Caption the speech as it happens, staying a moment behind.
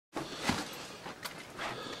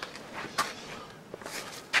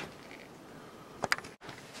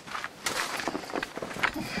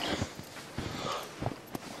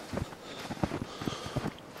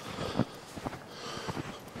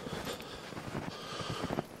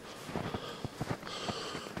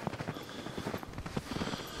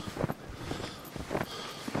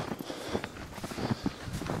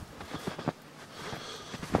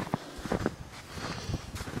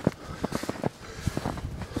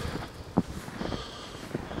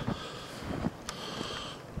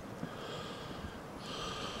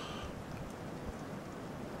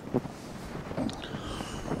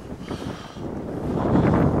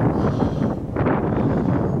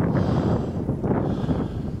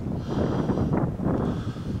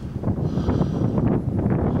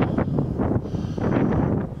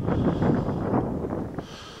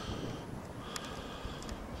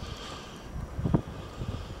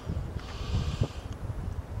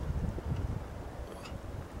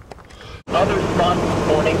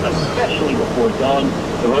before dawn.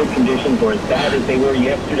 The road conditions were as bad as they were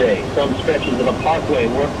yesterday. Some stretches of the parkway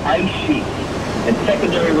were ice sheets, and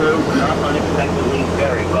secondary roads were not unexpectedly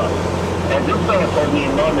very rough. And this fellow told me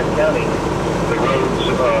in Monmouth County, the roads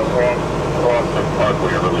off the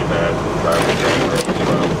parkway are really bad. Traffic jams,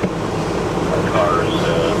 cars,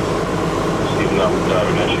 even up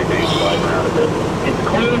driving SUVs sliding around a bit. It's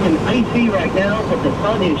cold and icy right now, but the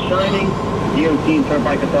sun is shining. DOT and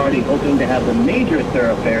Turnpike Authority hoping to have the major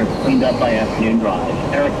thoroughfares cleaned up by afternoon drive.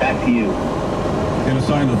 Eric, back to you. In a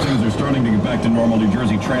sign that things are starting to get back to normal, New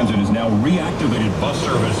Jersey Transit has now reactivated bus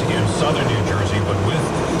service in southern New Jersey, but with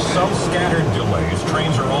some scattered delays.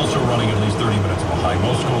 Trains are also running at least 30 minutes behind.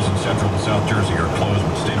 Most schools in central and south Jersey are closed,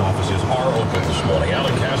 but state offices are open this morning.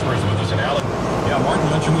 Alan Casper is with us. And Alan, Martin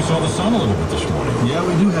mentioned we saw the sun a little bit this morning. Yeah,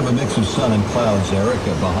 we do have a mix of sun and clouds, Eric.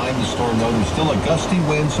 Behind the storm, though, there's still a gusty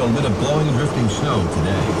wind, so a bit of blowing and drifting snow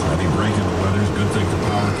today. Heavy break in the weather is a good thing for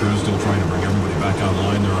power crews. Still trying to bring everybody back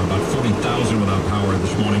online. There are about 40,000 without power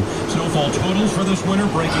this morning. Snowfall totals for this winter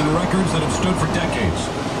breaking records that have stood for decades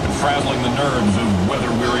and frazzling the nerves of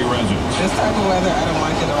weather-weary residents. This type of weather, I don't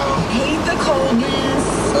like it at all. Hate the coldness.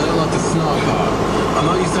 I don't like the snow. I'm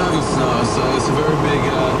not used to having snow, so it's a very big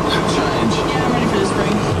change. Yeah, I'm ready for the spring.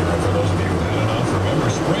 For those of you who had enough, remember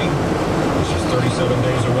spring is just 37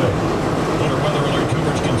 days away. Winter weather alert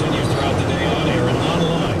coverage continues throughout the day on air and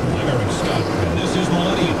online. I'm Eric Scott, and this is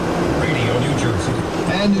Millennium Radio New Jersey.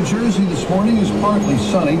 And New Jersey this morning is partly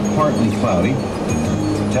sunny, partly cloudy.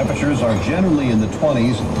 Temperatures are generally in the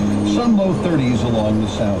 20s, some low 30s along the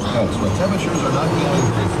south coast. But temperatures are not going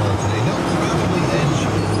very far today. They'll probably edge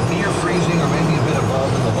near freezing or maybe a bit above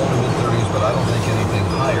in the low to mid-30s, but I don't think anything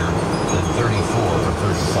higher than 34 or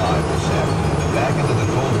 35 this afternoon. And back into the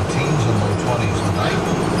colder teens and low 20s tonight.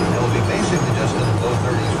 And it'll be basically just in the low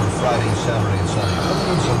 30s for Friday, Saturday, and Sunday. Other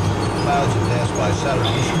than some clouds that pass by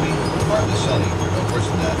Saturday, it should be partly sunny. No worse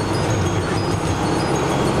than that through the period.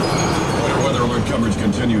 Weather alert coverage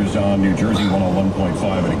continues on New Jersey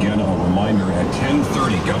 101.5. And again, a reminder at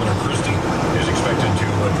 10:30, Governor Christie is expected to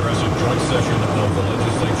address a joint session of the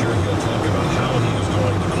legislature. He'll talk about how he is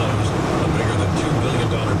going to close a bigger than $2 billion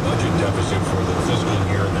budget deficit for the fiscal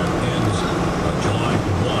year that ends July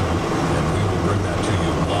 1. And we will bring that to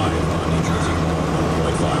you live on New Jersey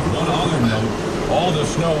 101.5. One other note, all the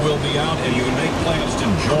snow will be out, and you can make plans to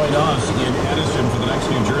join us in Edison for the next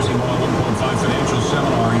New Jersey 101.5 financial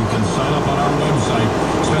seminar. You can sign up on our website,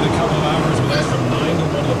 spend a couple of hours with us from 9 to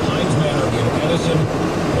 1 of Pines Manor in Edison,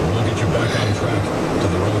 and we'll get you back on track to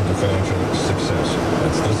the road to financial success.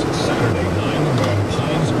 That's this Saturday, 9 to 1,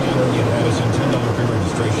 Pines Manor in Edison, $10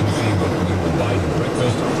 pre-registration fee, but we will buy you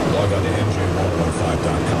breakfast. Log on to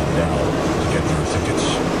NJ1015.com now to get your tickets.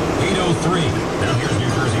 8:03. Now here's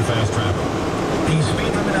New Jersey Fast Traffic. The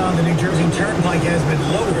speed limit on the New Jersey Turnpike has been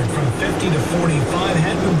lowered from 50 to 45.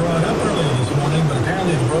 Had been brought up earlier this morning, but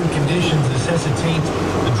apparently the road conditions necessitate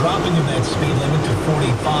the dropping of that speed limit to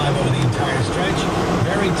 45 over the entire stretch.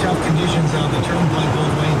 Very tough conditions on the Turnpike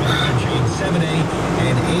both ways between interchange 7A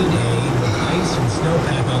and 8A with ice and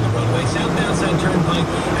snowpack on the roadway. Southbound side Turnpike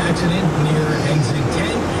accident near exit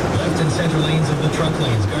 10. Left and center lanes of the truck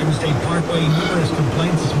lanes. Garden State Parkway, numerous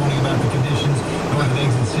complaints this morning about the conditions north of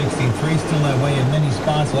exit 63. Still that way in many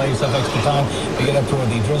spots. Allow yourself extra time to get up toward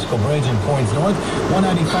the Driscoll Bridge and points north.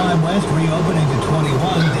 195 west reopening to 21.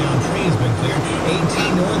 Down Tree has been cleared.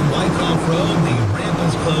 18 north Wyckoff Road. The ramp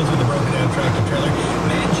is closed with a broken down tractor trailer.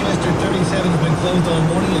 Manchester 37 has been closed all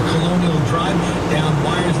morning at Colonial Drive. Down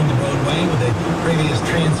wires in the roadway with a previous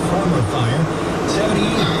transformer fire. 78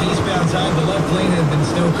 eastbound side, the left lane has been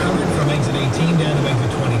snow covered from exit 18 down to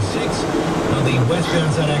exit 26. On the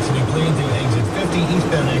westbound side, accident cleared through exit 50.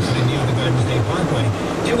 Eastbound accident near the Garden State Parkway.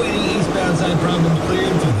 280 eastbound side problems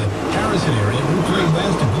cleared through the Harrison area. Route 3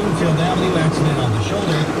 west to Bloomfield Avenue, accident on the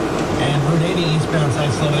shoulder. And Route 80 eastbound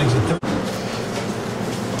side slow at exit 30.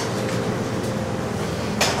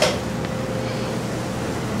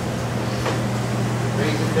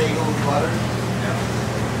 Raisin bagel with butter.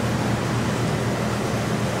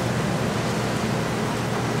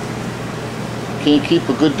 Can't keep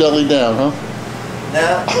a good deli down, huh?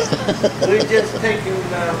 Now, we're just taking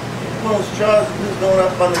pulling straws and just going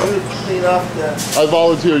up on the roof to clean off the... I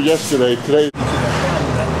volunteered yesterday. Today